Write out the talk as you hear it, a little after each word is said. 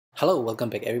Hello, welcome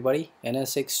back everybody.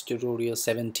 NSX tutorial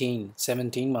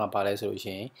 17 မှာပါလဲဆိုလို့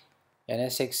ရှိရင်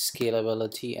NSX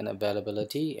scalability and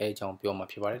availability အဲအကြောင်းပြောမှာ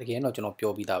ဖြစ်ပါတယ်တကယ်တော့ကျွန်တော်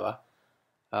ပြောပြီးသားပါ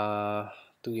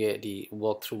သူ့ရဲ့ဒီ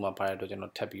walk through မှာပါတဲ့အတွက်ကျွန်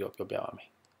တော်ထပ်ပြီးတော့ပြောပြပါမယ်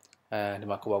ဒီ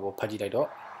မှာကိုယ့်ဘာကိုဖတ်ကြည့်လိုက်တော့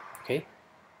okay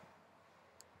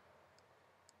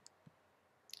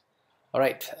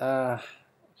alright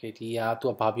okay ဒီဟာသူ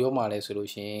ကဘာပြောမှာလဲဆိုလို့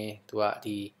ရှိရင်သူက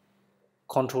ဒီ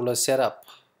controller setup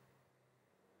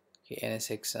okay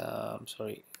NSX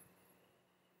sorry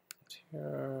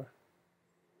here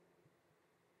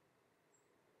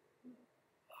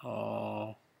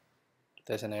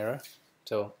there's an error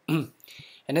so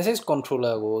NSX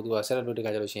controller ကိုသူက setup လုပ်တဲ့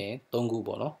ခါကျလို့ရှိရင်3ခု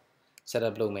ပေါ့နော်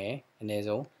setup လုပ်မယ်အနည်း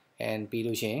ဆုံး and ပြီး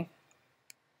လို့ရှိရင်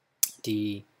ဒီ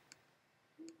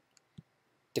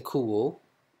တစ်ခုကို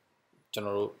ကျွန်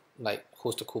တော်တို့ like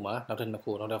host တစ်ခုမှာနောက်ထပ်နှစ်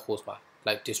ခုနောက်ထပ် host မှာ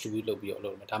like distribute လုပ်ပြီးတော့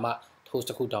လုပ်မယ်ဒါမှ host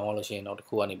တစ်ခု download လို့ရှိရင်နောက်တစ်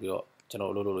ခုကနေပြီးတော့ကျွန်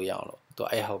တော်လုပ်လို့ရအောင်လို့သူ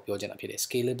အဲ့ဟာကိုပြောချင်တာဖြစ်တယ်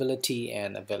scalability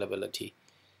and availability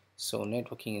so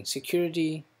networking and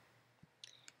security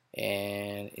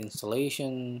and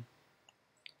installation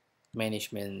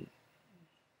management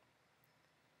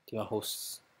ဒီမှာ host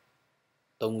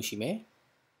 3ခုရှိမယ်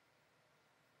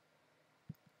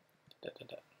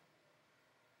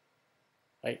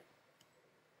right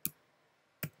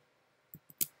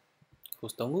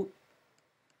host 3ခု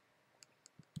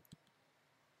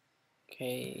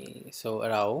okay so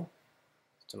အဲ့ဒါကို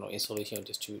ကျွန်တော် installation ကို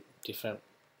just different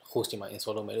host တွေမှာ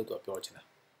install လုပ်မယ်လို့သူပြောချင်တာ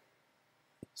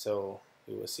so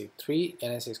you will see 3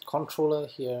 NSX controller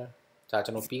here ဒါကျွ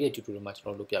န်တော်ပြီးခဲ့ tutorial မှာကျွန်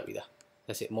တော်လုပ်ပြပြီးသား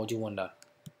that's it module 1 done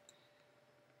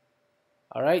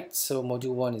alright so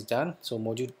module 1 is done so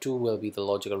module 2 will be the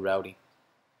logical routing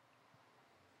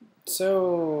so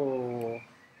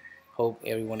hope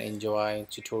everyone enjoy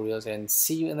tutorials and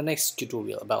see you in the next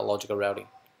tutorial about logical routing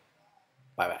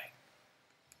bye bye